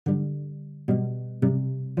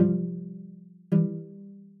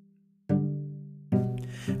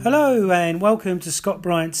Hello and welcome to Scott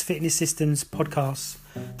Bryant's Fitness Systems podcast.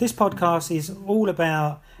 This podcast is all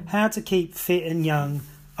about how to keep fit and young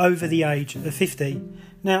over the age of 50.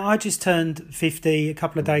 Now, I just turned 50 a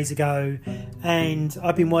couple of days ago and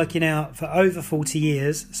I've been working out for over 40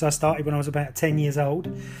 years. So I started when I was about 10 years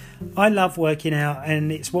old. I love working out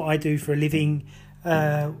and it's what I do for a living,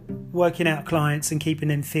 working out clients and keeping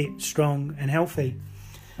them fit, strong and healthy.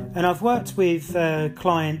 And I've worked with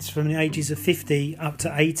clients from the ages of 50 up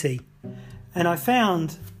to 80. And I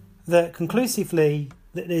found that conclusively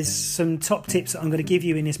that there's some top tips that I'm going to give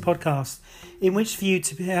you in this podcast in which for you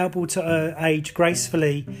to be able to age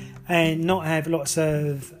gracefully and not have lots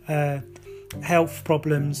of health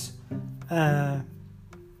problems as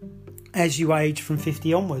you age from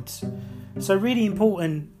 50 onwards. So really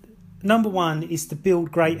important, number one, is to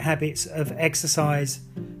build great habits of exercise,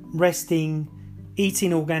 resting,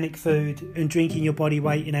 eating organic food and drinking your body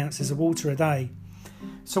weight in ounces of water a day.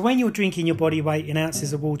 So when you're drinking your body weight in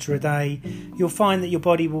ounces of water a day, you'll find that your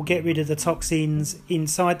body will get rid of the toxins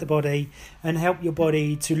inside the body and help your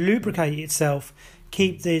body to lubricate itself,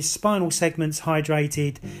 keep the spinal segments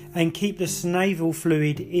hydrated and keep the synovial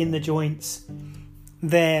fluid in the joints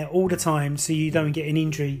there all the time so you don't get an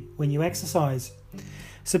injury when you exercise.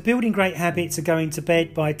 So building great habits of going to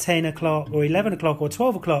bed by 10 o'clock or 11 o'clock or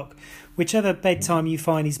 12 o'clock, whichever bedtime you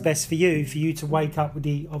find is best for you to wake up with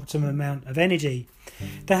the optimum amount of energy.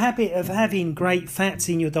 The habit of having great fats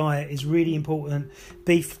in your diet is really important.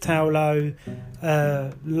 Beef tallow,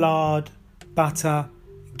 lard, butter,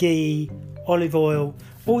 ghee, olive oil,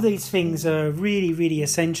 all these things are really, really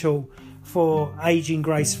essential for aging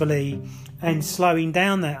gracefully and slowing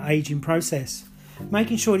down that aging process.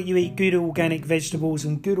 Making sure that you eat good organic vegetables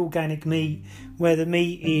and good organic meat where the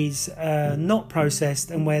meat is not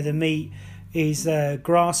processed and where the meat is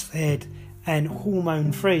grass-fed and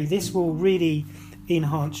hormone-free. This will really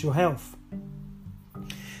enhance your health.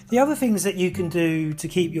 The other things that you can do to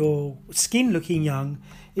keep your skin looking young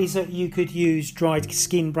is that you could use dried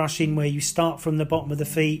skin brushing where you start from the bottom of the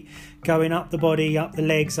feet, going up the body, up the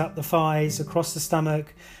legs, up the thighs, across the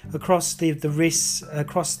stomach, across the wrists,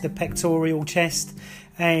 across the pectoral chest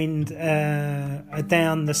and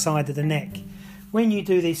down the side of the neck. When you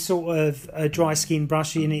do this sort of dry skin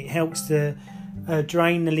brushing, it helps to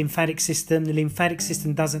drain the lymphatic system. The lymphatic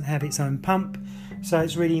system doesn't have its own pump, so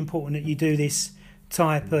it's really important that you do this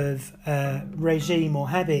type of regime or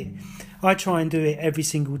habit. I try and do it every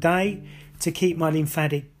single day to keep my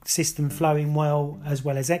lymphatic system flowing well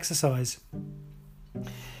as exercise.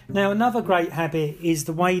 Now, another great habit is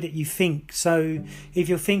the way that you think. So if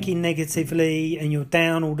you're thinking negatively and you're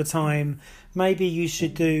down all the time, maybe you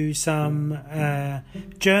should do some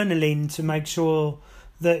journaling to make sure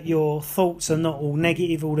that your thoughts are not all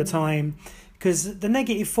negative all the time. Because the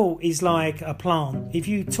negative thought is like a plant. If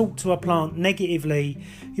you talk to a plant negatively,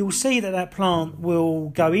 you'll see that plant will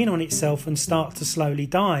go in on itself and start to slowly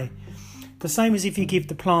die. The same as if you give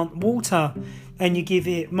the plant water and you give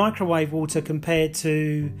it microwave water compared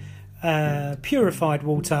to purified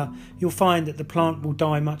water, you'll find that the plant will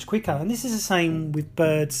die much quicker. And this is the same with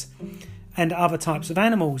birds and other types of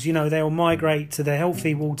animals. You know, they'll migrate to the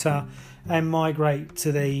healthy water and migrate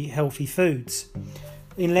to the healthy foods.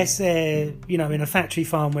 Unless they're, in a factory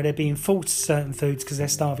farm where they're being forced certain foods because they're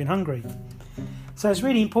starving hungry. So it's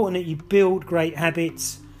really important that you build great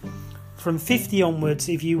habits from 50 onwards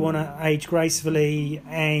if you want to age gracefully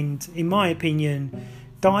and, in my opinion,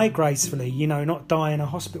 die gracefully. Not die in a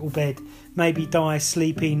hospital bed. Maybe die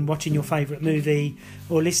sleeping, watching your favourite movie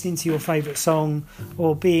or listening to your favourite song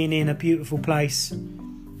or being in a beautiful place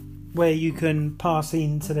where you can pass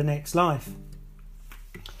into the next life.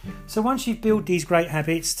 So once you've built these great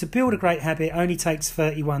habits, to build a great habit only takes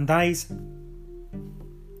 31 days.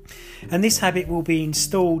 And this habit will be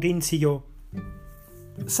installed into your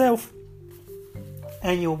self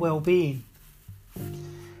and your well-being.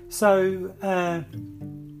 So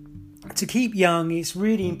to keep young, it's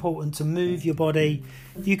really important to move your body.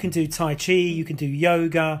 You can do Tai Chi, you can do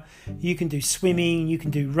yoga, you can do swimming, you can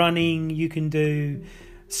do running, you can do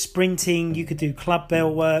sprinting, you could do club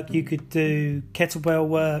bell work, you could do kettlebell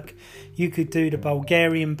work, you could do the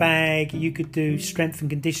Bulgarian bag, you could do strength and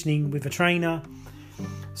conditioning with a trainer.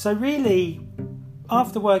 So really,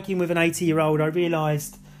 after working with an 80-year-old, I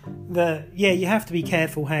realised that, you have to be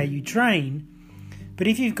careful how you train, but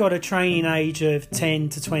if you've got a training age of 10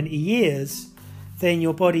 to 20 years, then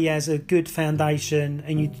your body has a good foundation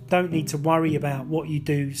and you don't need to worry about what you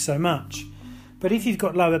do so much. But if you've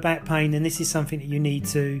got lower back pain, then this is something that you need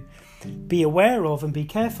to be aware of and be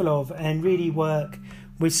careful of and really work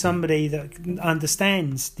with somebody that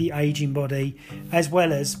understands the aging body as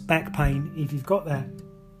well as back pain if you've got that.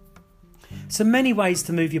 So many ways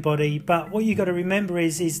to move your body, but what you got to remember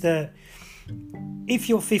is that if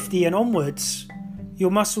you're 50 and onwards,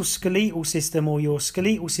 your musculoskeletal system or your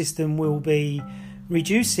skeletal system will be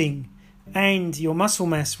reducing and your muscle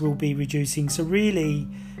mass will be reducing. So really,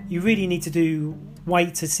 you really need to do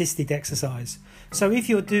weight-assisted exercise. So if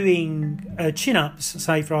you're doing chin-ups,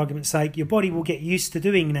 say for argument's sake, your body will get used to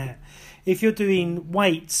doing that. If you're doing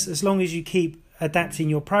weights, as long as you keep adapting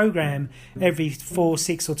your program every 4,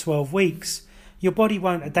 6 or 12 weeks, your body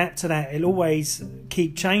won't adapt to that. It'll always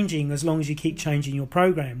keep changing as long as you keep changing your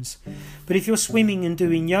programs. But if you're swimming and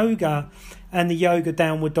doing yoga, and the yoga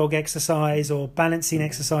downward dog exercise or balancing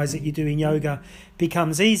exercise that you do in yoga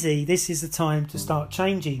becomes easy, this is the time to start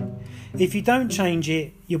changing. If you don't change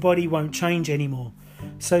it, your body won't change anymore.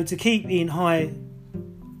 So to keep in high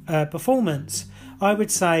performance, I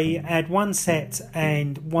would say add 1 set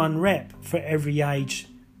and 1 rep for every age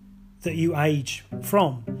that you age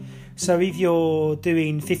from. So if you're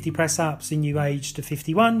doing 50 press-ups and you age to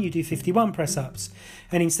 51, you do 51 press-ups.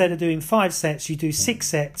 And instead of doing 5 sets, you do 6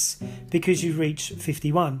 sets because you've reached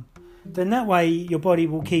 51. Then that way your body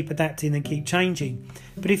will keep adapting and keep changing.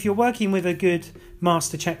 But if you're working with a good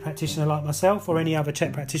master CHEK practitioner like myself or any other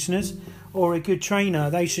CHEK practitioners or a good trainer,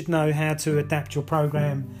 they should know how to adapt your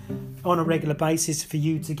program on a regular basis for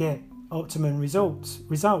you to get optimum results.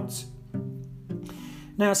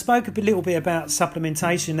 Now, I spoke a little bit about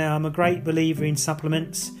supplementation. Now, I'm a great believer in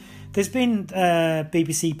supplements. There's been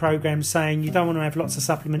BBC programmes saying you don't want to have lots of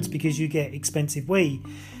supplements because you get expensive wee.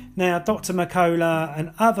 Now, Dr. McCullough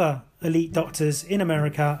and other elite doctors in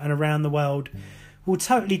America and around the world will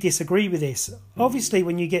totally disagree with this. Obviously,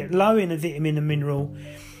 when you get low in a vitamin and mineral,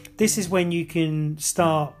 this is when you can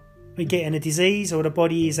start getting a disease or the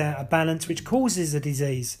body is out of balance, which causes a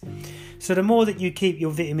disease. So the more that you keep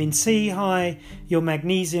your vitamin C high, your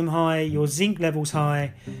magnesium high, your zinc levels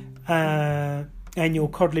high, and your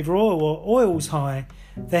cod liver oil or oils high,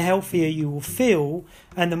 the healthier you will feel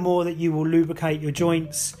and the more that you will lubricate your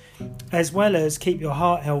joints, as well as keep your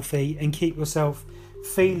heart healthy and keep yourself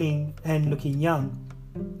feeling and looking young.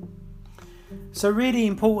 So really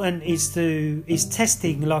important is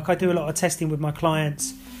testing. Like I do a lot of testing with my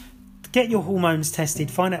clients. Get your hormones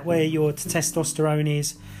tested, find out where your testosterone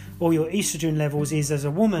is or your estrogen levels is as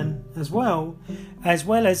a woman as well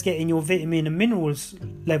as getting your vitamin and minerals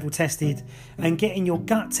level tested and getting your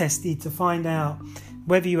gut tested to find out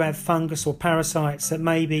whether you have fungus or parasites that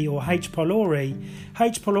maybe, or H. pylori.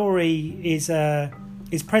 H. pylori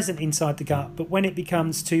is present inside the gut, but when it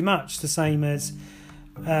becomes too much, the same as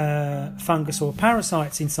fungus or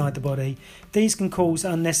parasites inside the body, these can cause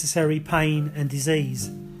unnecessary pain and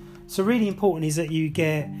disease. So really important is that you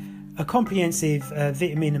get a comprehensive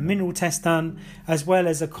vitamin and mineral test done, as well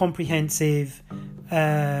as a comprehensive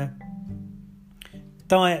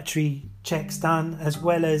dietary checks done, as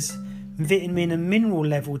well as vitamin and mineral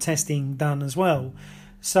level testing done as well.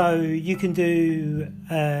 So you can do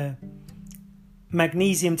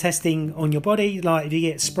magnesium testing on your body, like if you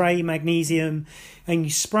get spray magnesium and you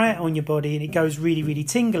spray it on your body and it goes really, really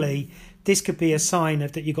tingly, this could be a sign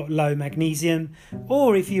of that you've got low magnesium.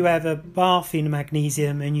 Or if you have a bath in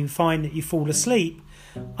magnesium and you find that you fall asleep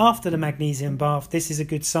after the magnesium bath, this is a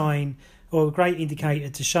good sign or a great indicator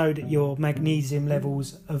to show that your magnesium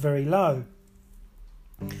levels are very low.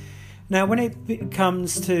 Now, when it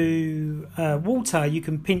comes to water, you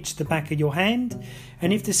can pinch the back of your hand,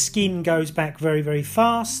 and if the skin goes back very, very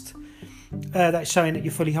fast, that's showing that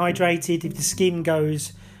you're fully hydrated. If the skin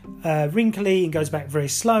goes wrinkly and goes back very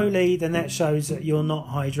slowly, then that shows that you're not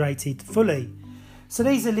hydrated fully. So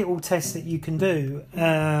these are little tests that you can do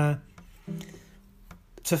to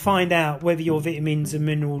find out whether your vitamins and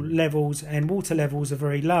mineral levels and water levels are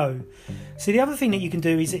very low. So the other thing that you can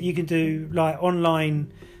do is that you can do like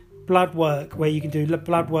online blood work, where you can do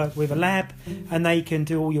blood work with a lab and they can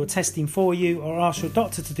do all your testing for you, or ask your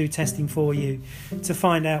doctor to do testing for you to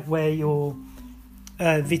find out where your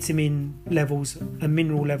vitamin levels and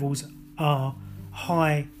mineral levels are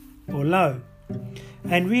high or low,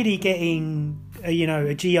 and really getting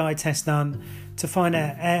a GI test done to find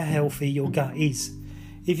out how healthy your gut is.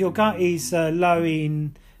 If your gut is low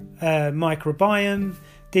in microbiome,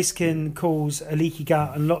 this can cause a leaky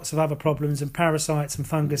gut and lots of other problems, and parasites and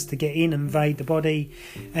fungus to get in and invade the body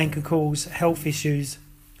and can cause health issues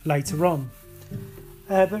later on.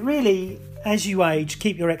 But really, as you age,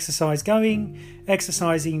 keep your exercise going,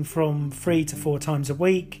 exercising from 3 to 4 times a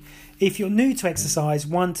week. If you're new to exercise,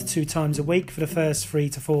 1 to 2 times a week for the first 3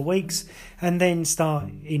 to 4 weeks, and then start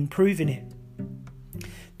improving it.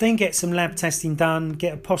 Then get some lab testing done,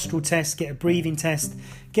 get a postural test, get a breathing test,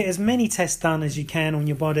 get as many tests done as you can on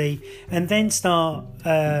your body, and then start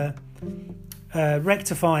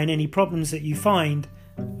rectifying any problems that you find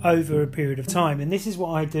over a period of time. And this is what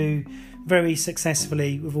I do very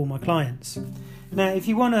successfully with all my clients. Now, if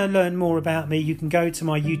you want to learn more about me, you can go to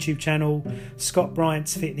my YouTube channel, Scott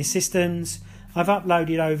Bryant's Fitness Systems. I've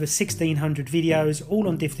uploaded over 1,600 videos, all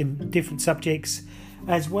on different subjects,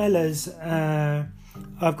 as well as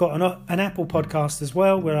I've got an Apple podcast as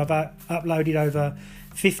well, where I've uploaded over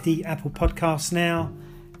 50 Apple podcasts now.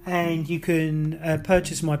 And you can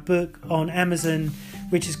purchase my book on Amazon,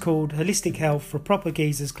 which is called Holistic Health for Proper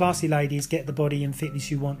Geezers, Classy Ladies, Get the Body and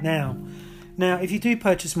Fitness You Want Now. Now, if you do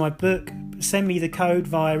purchase my book, send me the code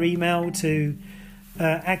via email to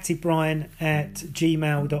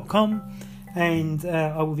activebrian@gmail.com, and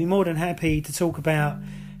I will be more than happy to talk about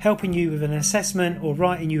helping you with an assessment or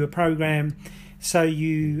writing you a program so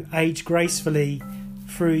you age gracefully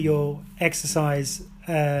through your exercise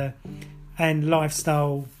and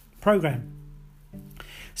lifestyle program.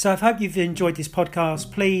 So I hope you've enjoyed this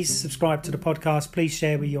podcast. Please subscribe to the podcast. Please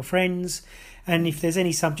share with your friends. And if there's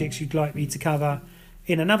any subjects you'd like me to cover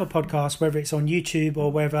in another podcast, whether it's on YouTube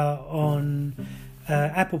or whether on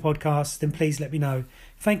Apple Podcasts, then please let me know.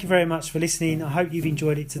 Thank you very much for listening. I hope you've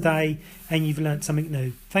enjoyed it today and you've learnt something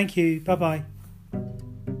new. Thank you. Bye-bye.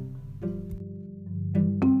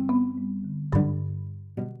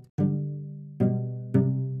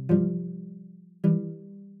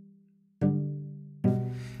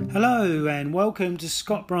 Hello and welcome to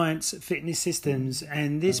Scott Bryant's Fitness Systems,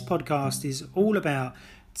 and this podcast is all about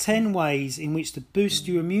 10 ways in which to boost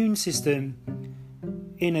your immune system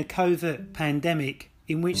in a COVID pandemic,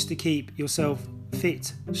 in which to keep yourself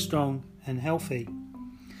fit, strong and healthy.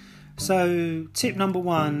 So tip number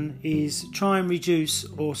 1 is try and reduce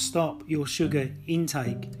or stop your sugar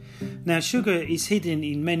intake. Now, sugar is hidden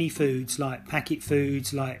in many foods like packet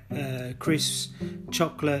foods like crisps,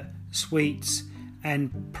 chocolate, sweets,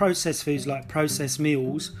 and processed foods like processed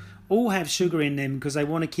meals. All have sugar in them because they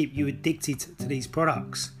want to keep you addicted to these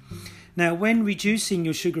products. Now, when reducing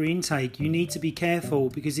your sugar intake, you need to be careful,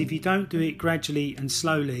 because if you don't do it gradually and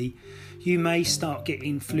slowly, you may start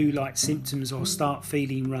getting flu-like symptoms or start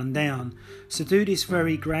feeling run down. So do this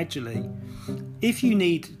very gradually. If you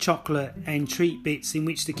need chocolate and treat bits in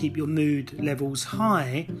which to keep your mood levels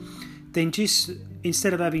high, then just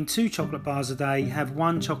instead of having 2 chocolate bars a day, have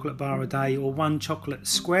 1 chocolate bar a day or 1 chocolate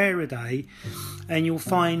square a day, and you'll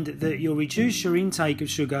find that you'll reduce your intake of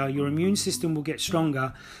sugar, your immune system will get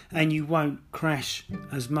stronger, and you won't crash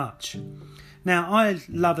as much. Now, I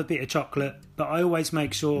love a bit of chocolate, but I always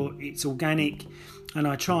make sure it's organic, and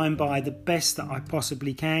I try and buy the best that I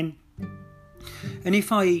possibly can. And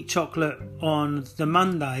if I eat chocolate on the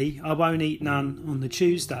Monday, I won't eat none on the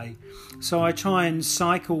Tuesday. So I try and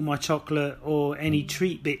cycle my chocolate or any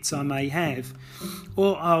treat bits I may have,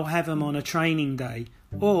 or I'll have them on a training day.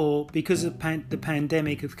 Or because of the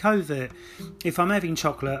pandemic of COVID, if I'm having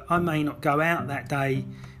chocolate, I may not go out that day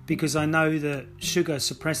because I know that sugar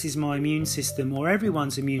suppresses my immune system, or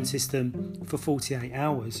everyone's immune system, for 48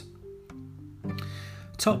 hours.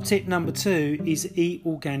 Top tip number 2 is eat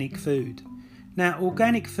organic food. Now,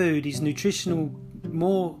 organic food is nutrition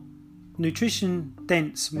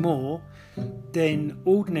dense more than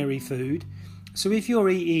ordinary food. So if you're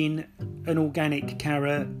eating an organic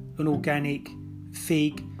carrot, an organic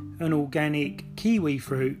fig, an organic kiwi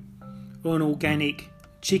fruit, or an organic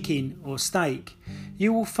chicken or steak,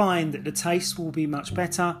 you will find that the taste will be much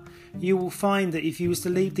better. You will find that if you was to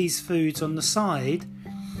leave these foods on the side,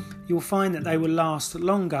 you'll find that they will last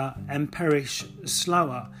longer and perish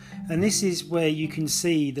slower. And this is where you can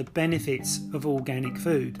see the benefits of organic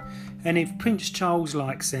food. And if Prince Charles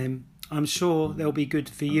likes them, I'm sure they'll be good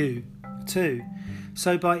for you too.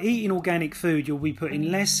 So by eating organic food, you'll be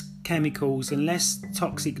putting less chemicals and less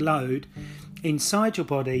toxic load inside your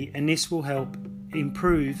body, and this will help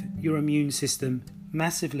improve your immune system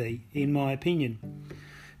massively, in my opinion.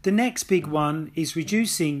 The next big one is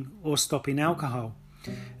reducing or stopping alcohol.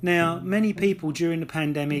 Now, many people during the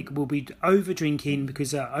pandemic will be over drinking because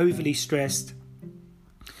they're overly stressed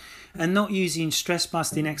and not using stress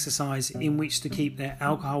busting exercise in which to keep their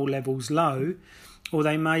alcohol levels low, or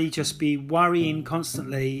they may just be worrying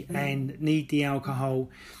constantly and need the alcohol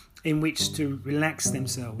in which to relax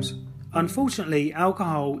themselves. Unfortunately,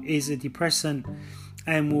 alcohol is a depressant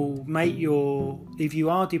and will make if you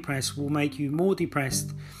are depressed, will make you more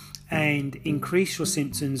depressed and increase your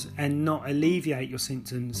symptoms and not alleviate your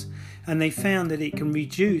symptoms. And they found that it can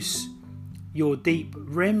reduce your deep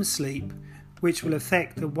REM sleep, which will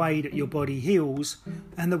affect the way that your body heals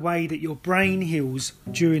and the way that your brain heals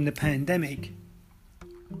during the pandemic.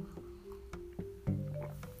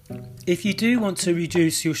 If you do want to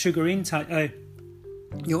reduce your sugar intake,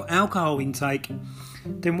 your alcohol intake,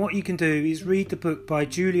 then what you can do is read the book by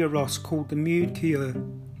Julia Ross called The Mood Cure.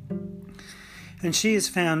 And she has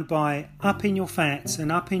found by upping your fats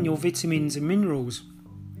and upping your vitamins and minerals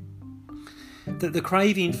that the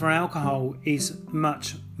craving for alcohol is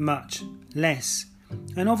much, much less.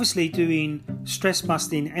 And obviously doing stress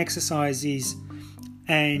busting exercises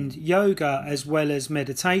and yoga as well as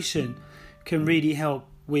meditation can really help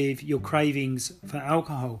with your cravings for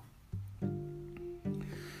alcohol.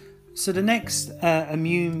 So the next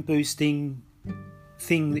immune boosting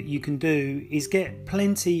thing that you can do is get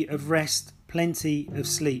plenty of rest, plenty of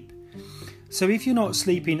sleep. So if you're not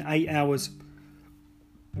sleeping 8 hours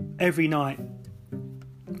every night,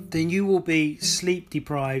 then you will be sleep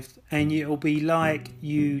deprived, and it'll be like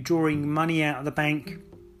you drawing money out of the bank.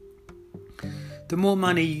 The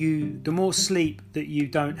more sleep that you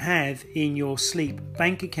don't have in your sleep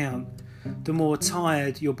bank account, the more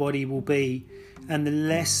tired your body will be, and the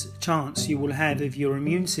less chance you will have of your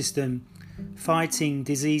immune system fighting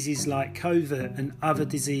diseases like COVID and other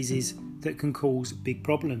diseases that can cause big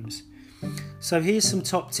problems. So here's some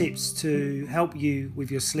top tips to help you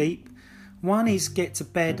with your sleep. One is get to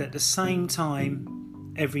bed at the same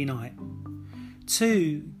time every night.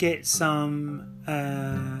 2, get some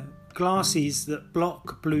glasses that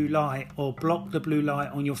block blue light or block the blue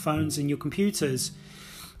light on your phones and your computers,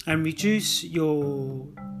 and reduce your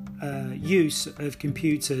use of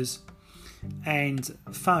computers and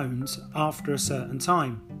phones after a certain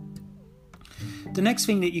time. The next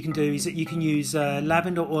thing that you can do is that you can use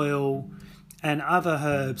lavender oil and other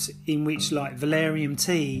herbs in which, like valerian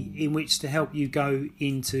tea, in which to help you go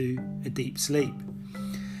into a deep sleep.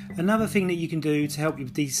 Another thing that you can do to help you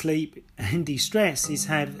de-sleep and de-stress is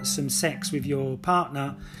have some sex with your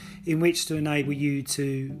partner, in which to enable you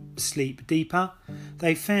to sleep deeper.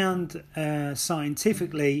 They found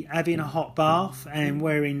scientifically having a hot bath and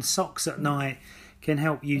wearing socks at night can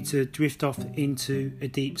help you to drift off into a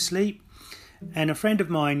deep sleep. And a friend of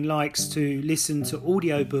mine likes to listen to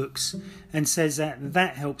audiobooks and says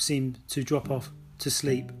that helps him to drop off to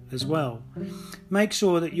sleep as well. Make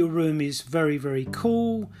sure that your room is very, very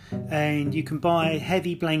cool, and you can buy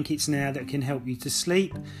heavy blankets now that can help you to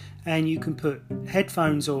sleep, and you can put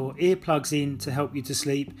headphones or earplugs in to help you to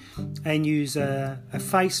sleep, and use a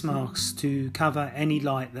face mask to cover any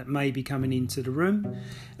light that may be coming into the room.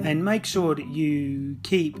 And make sure that you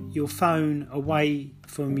keep your phone away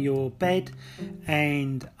from your bed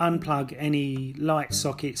and unplug any light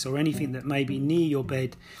sockets or anything that may be near your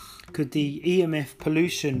bed, because the EMF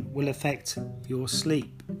pollution will affect your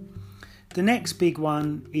sleep. The next big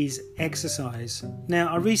one is exercise.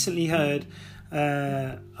 Now, I recently heard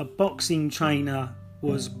a boxing trainer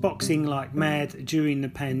was boxing like mad during the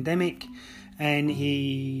pandemic, and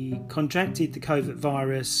he contracted the COVID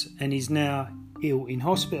virus and is now ill in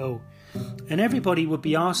hospital. And everybody would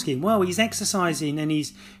be asking, well, he's exercising and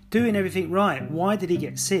he's doing everything right, why did he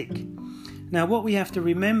get sick? Now, what we have to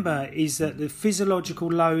remember is that the physiological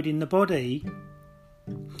load in the body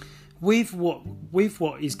with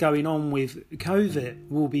what is going on with COVID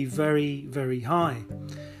will be very, very high.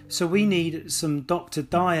 So we need some doctor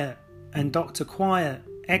diet and doctor quiet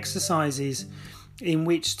exercises in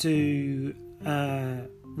which to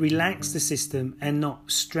relax the system and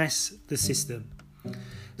not stress the system.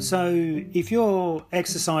 So if you're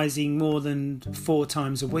exercising more than 4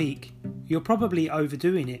 times a week, you're probably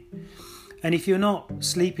overdoing it. And if you're not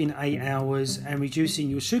sleeping 8 hours and reducing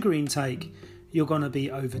your sugar intake, you're going to be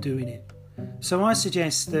overdoing it. So I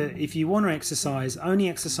suggest that if you want to exercise, only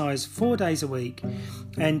exercise 4 days a week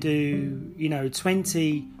and do,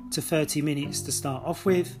 20 to 30 minutes to start off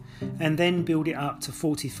with, and then build it up to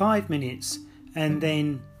 45 minutes and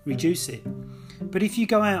then reduce it. But if you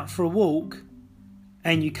go out for a walk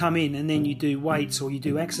and you come in and then you do weights or you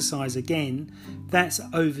do exercise again, that's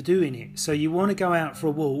overdoing it. So you want to go out for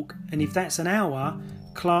a walk, and if that's an hour,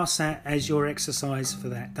 class that as your exercise for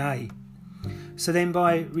that day. So then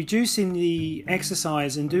by reducing the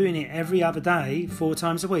exercise and doing it every other day, 4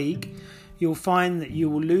 times a week, you'll find that you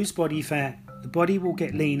will lose body fat, the body will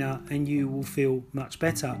get leaner, and you will feel much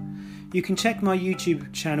better. You can check my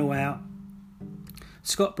YouTube channel out,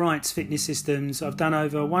 Scott Bright's Fitness Systems. I've done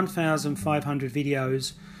over 1,500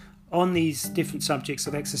 videos on these different subjects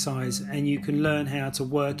of exercise, and you can learn how to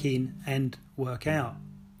work in and work out.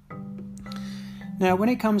 Now, when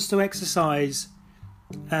it comes to exercise,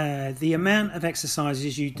 the amount of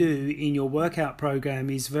exercises you do in your workout program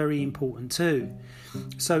is very important too.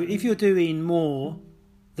 So if you're doing more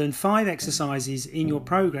than 5 exercises in your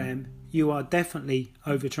program, you are definitely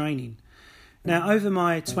overtraining. Now, over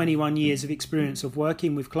my 21 years of experience of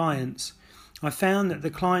working with clients, I found that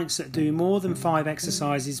the clients that do more than 5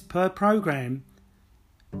 exercises per program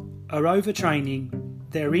are overtraining,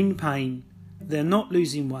 they're in pain, they're not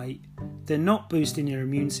losing weight, they're not boosting their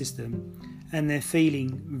immune system, and they're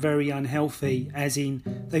feeling very unhealthy, as in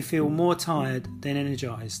they feel more tired than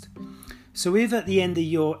energized. So if at the end of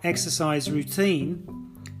your exercise routine,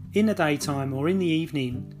 in the daytime or in the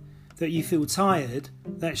evening, that you feel tired,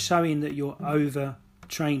 that's showing that you're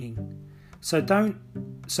overtraining.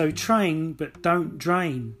 So train, but don't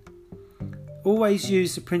drain. Always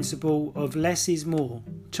use the principle of less is more.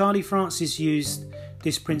 Charlie Francis used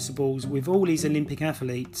this principle with all his Olympic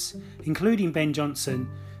athletes, including Ben Johnson,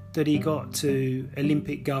 that he got to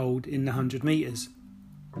Olympic gold in the 100 metres.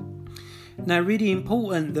 Now, really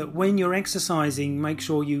important that when you're exercising, make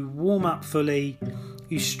sure you warm up fully,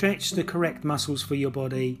 you stretch the correct muscles for your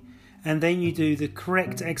body, and then you do the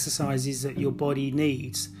correct exercises that your body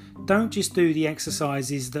needs. Don't just do the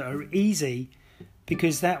exercises that are easy,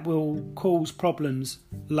 because that will cause problems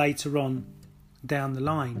later on down the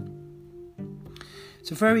line.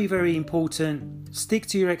 So very, very important, stick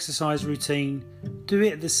to your exercise routine, do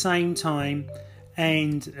it at the same time,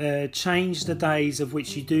 and change the days of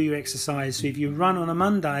which you do your exercise. So if you run on a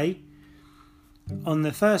Monday, on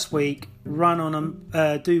the first week,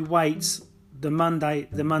 do weights the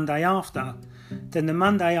Monday after. Then the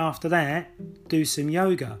Monday after that, do some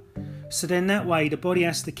yoga. So then that way the body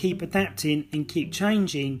has to keep adapting and keep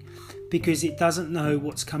changing, because it doesn't know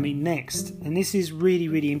what's coming next. And this is really,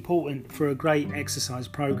 really important for a great exercise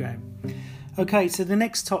program. Okay, so the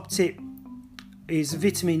next top tip is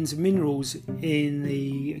vitamins and minerals in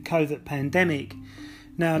the COVID pandemic.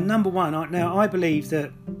 Now, number one, I believe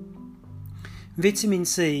that vitamin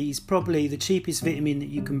C is probably the cheapest vitamin that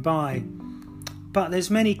you can buy. But there's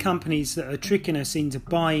many companies that are tricking us into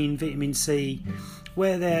buying vitamin C,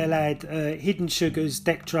 where they'll add hidden sugars,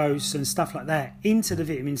 dextrose and stuff like that into the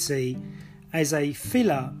vitamin C as a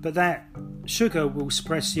filler, but that sugar will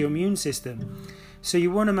suppress your immune system. So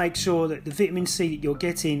you want to make sure that the vitamin C that you're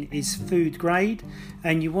getting is food grade,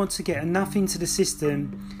 and you want to get enough into the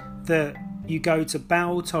system that you go to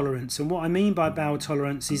bowel tolerance. And what I mean by bowel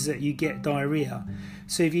tolerance is that you get diarrhea.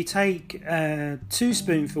 So if you take 2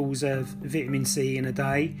 spoonfuls of vitamin C in a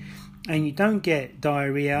day and you don't get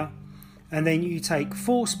diarrhea, and then you take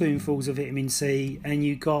 4 spoonfuls of vitamin C and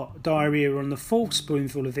you got diarrhea on the 4th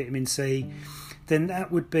spoonful of vitamin C, then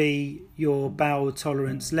that would be your bowel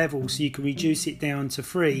tolerance level, so you can reduce it down to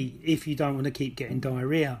 3 if you don't want to keep getting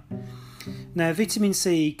diarrhea. Now, vitamin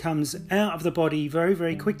C comes out of the body very,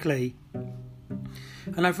 very quickly,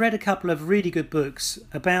 and I've read a couple of really good books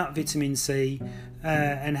about vitamin C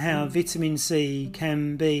and how vitamin C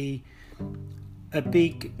can be a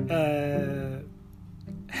big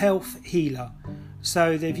health healer.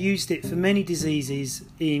 So they've used it for many diseases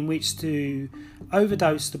in which to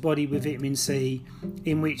overdose the body with vitamin C,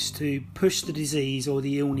 in which to push the disease or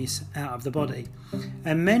the illness out of the body.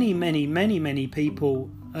 And many people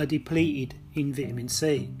are depleted in vitamin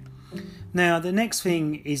C. Now, the next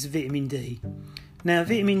thing is vitamin D. Now,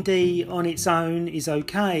 vitamin D on its own is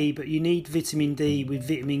okay, but you need vitamin D with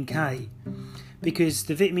vitamin K, because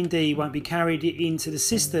the vitamin D won't be carried into the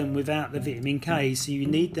system without the vitamin K, so you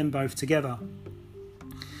need them both together.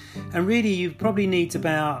 And really, you probably need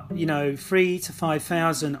about 3,000 to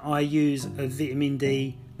 5,000 IUs of vitamin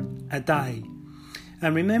D a day.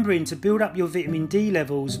 And remembering to build up your vitamin D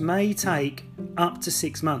levels may take up to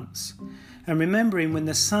 6 months. And remembering, when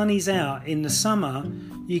the sun is out in the summer,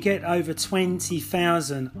 you get over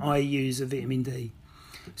 20,000 IUs of vitamin D.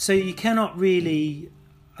 So you cannot really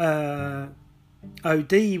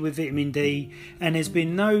OD with vitamin D, and there's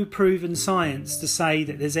been no proven science to say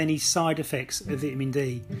that there's any side effects of vitamin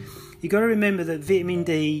D. You've got to remember that vitamin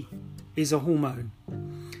D is a hormone.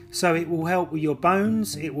 So it will help with your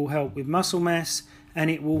bones, it will help with muscle mass, and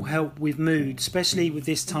it will help with mood, especially with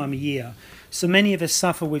this time of year. So many of us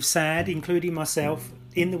suffer with SAD, including myself,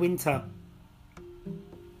 in the winter.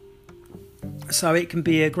 So it can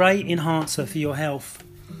be a great enhancer for your health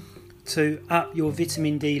to up your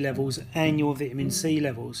vitamin D levels and your vitamin C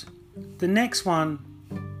levels. The next one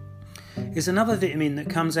is another vitamin that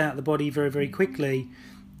comes out of the body very, very quickly,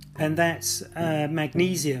 and that's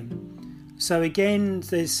magnesium. So again,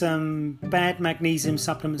 there's some bad magnesium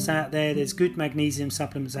supplements out there, there's good magnesium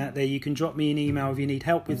supplements out there. You can drop me an email if you need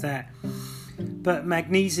help with that. But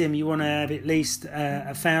magnesium, you want to have at least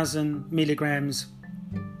 1,000 milligrams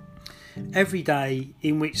every day,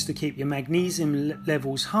 in which to keep your magnesium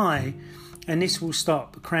levels high, and this will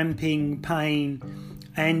stop cramping, pain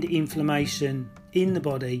and inflammation in the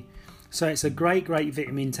body. So it's a great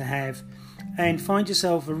vitamin to have. And find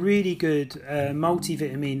yourself a really good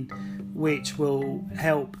multivitamin which will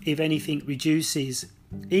help, if anything reduces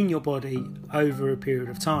in your body over a period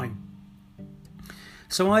of time.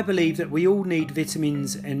 So I believe that we all need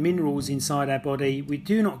vitamins and minerals inside our body. We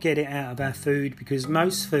do not get it out of our food, because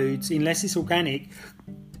most foods, unless it's organic,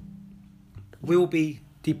 will be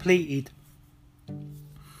depleted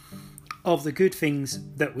of the good things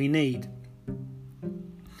that we need.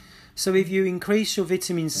 So if you increase your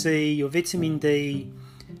vitamin C, your vitamin D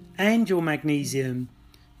and your magnesium,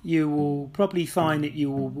 you will probably find that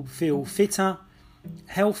you will feel fitter,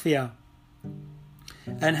 healthier,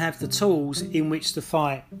 and have the tools in which to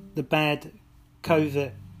fight the bad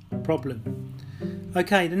COVID problem.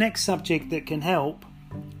 Okay, the next subject that can help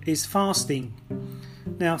is fasting.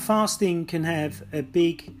 Now, fasting can have a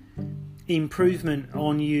big improvement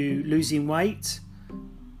on you losing weight.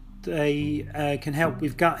 They can help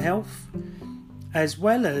with gut health, as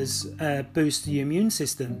well as boost the immune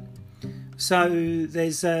system. So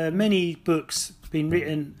there's many books been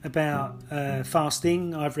written about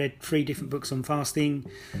fasting. I've read 3 different books on fasting,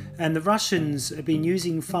 and the Russians have been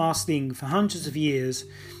using fasting for hundreds of years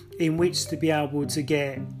in which to be able to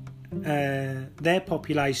get their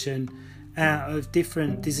population out of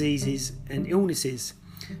different diseases and illnesses.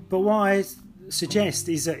 But what I suggest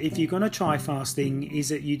is that if you're going to try fasting, is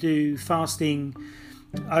that you do fasting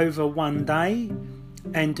over one day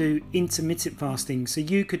and do intermittent fasting. So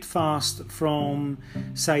you could fast from,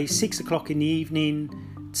 say, 6 o'clock in the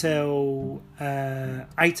evening till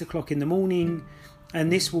 8 o'clock in the morning,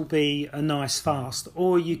 and this will be a nice fast.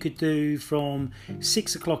 Or you could do from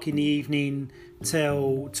 6 o'clock in the evening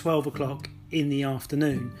till 12 o'clock in the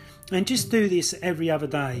afternoon, and just do this every other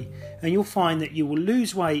day, and you'll find that you will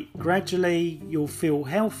lose weight gradually, you'll feel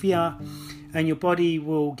healthier, and your body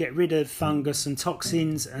will get rid of fungus and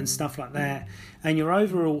toxins and stuff like that, and your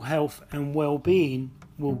overall health and well-being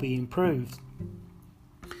will be improved.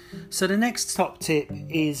 So the next top tip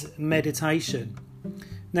is meditation.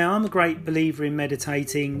 Now, I'm a great believer in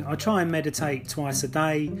meditating. I try and meditate twice a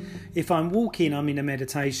day. If I'm walking, I'm in a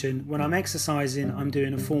meditation. When I'm exercising, I'm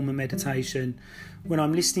doing a form of meditation. When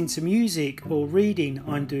I'm listening to music or reading,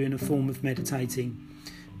 I'm doing a form of meditating.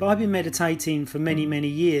 But I've been meditating for many, many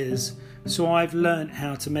years, so I've learned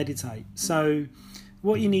how to meditate. So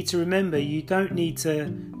what you need to remember, you don't need to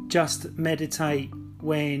just meditate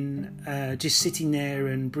when just sitting there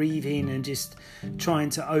and breathing and just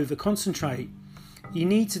trying to over-concentrate. You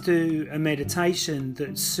need to do a meditation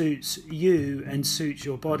that suits you and suits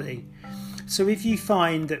your body. So if you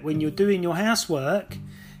find that when you're doing your housework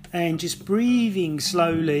and just breathing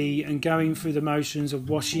slowly and going through the motions of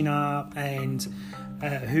washing up and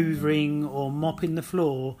hoovering or mopping the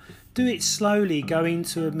floor, do it slowly, go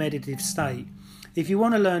into a meditative state. If you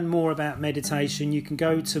want to learn more about meditation, you can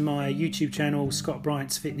go to my YouTube channel, Scott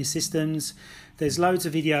Bryant's Fitness Systems. There's loads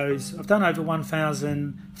of videos. I've done over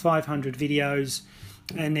 1,500 videos,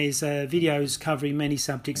 and there's videos covering many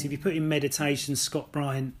subjects. If you put in meditation Scott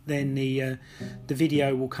Bryant, then the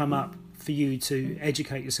video will come up for you to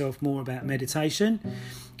educate yourself more about meditation.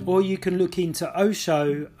 Or you can look into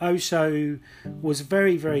Osho. Osho was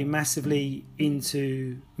very, very massively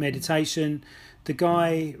into meditation. The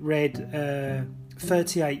guy read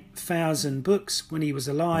 38,000 books when he was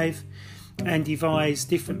alive and devised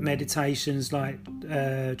different meditations like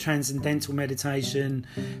transcendental meditation,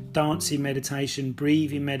 dancing meditation,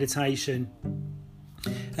 breathing meditation.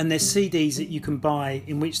 And there's CDs that you can buy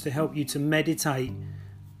in which to help you to meditate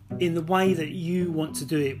in the way that you want to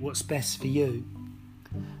do it, what's best for you.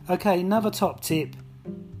 Okay, another top tip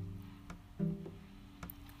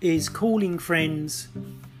is calling friends,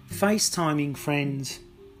 FaceTiming friends,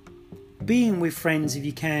 being with friends if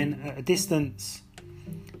you can at a distance,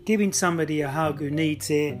 giving somebody a hug who needs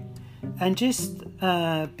it, and just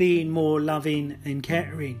being more loving and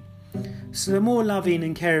caring. So the more loving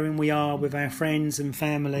and caring we are with our friends and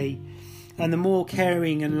family, and the more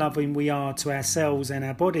caring and loving we are to ourselves and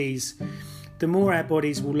our bodies, the more our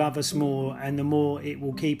bodies will love us more, and the more it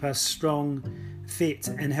will keep us strong, fit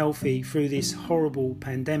and healthy through this horrible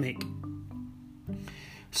pandemic.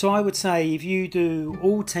 So I would say if you do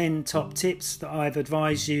all 10 top tips that I've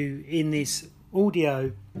advised you in this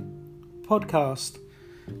audio podcast,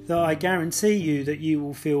 that I guarantee you that you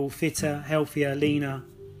will feel fitter, healthier, leaner,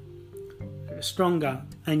 stronger,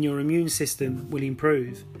 and your immune system will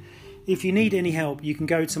improve. If you need any help, you can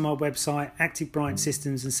go to my website, Active Bryant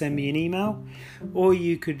Systems, and send me an email, or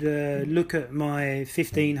you could look at my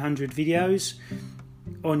 1,500 videos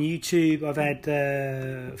on YouTube. I've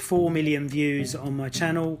had 4 million views on my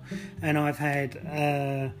channel, and I've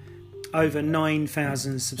had over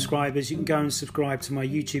 9,000 subscribers. You can go and subscribe to my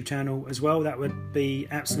YouTube channel as well. That would be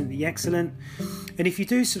absolutely excellent. And if you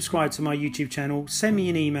do subscribe to my YouTube channel, send me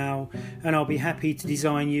an email and I'll be happy to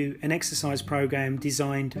design you an exercise program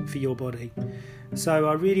designed for your body. So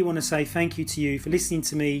I really want to say thank you to you for listening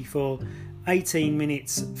to me for 18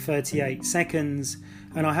 minutes 38 seconds,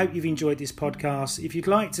 and I hope you've enjoyed this podcast. If you'd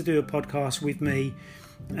like to do a podcast with me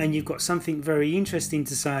and you've got something very interesting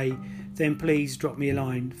to say, then please drop me a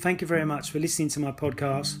line. Thank you very much for listening to my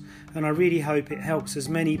podcast, and I really hope it helps as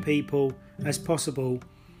many people as possible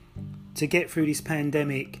to get through this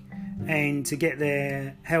pandemic and to get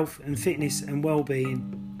their health and fitness and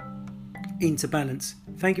well-being into balance.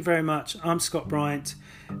 Thank you very much. I'm Scott Bryant,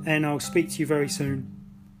 and I'll speak to you very soon.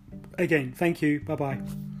 Again, thank you.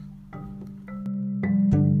 Bye-bye.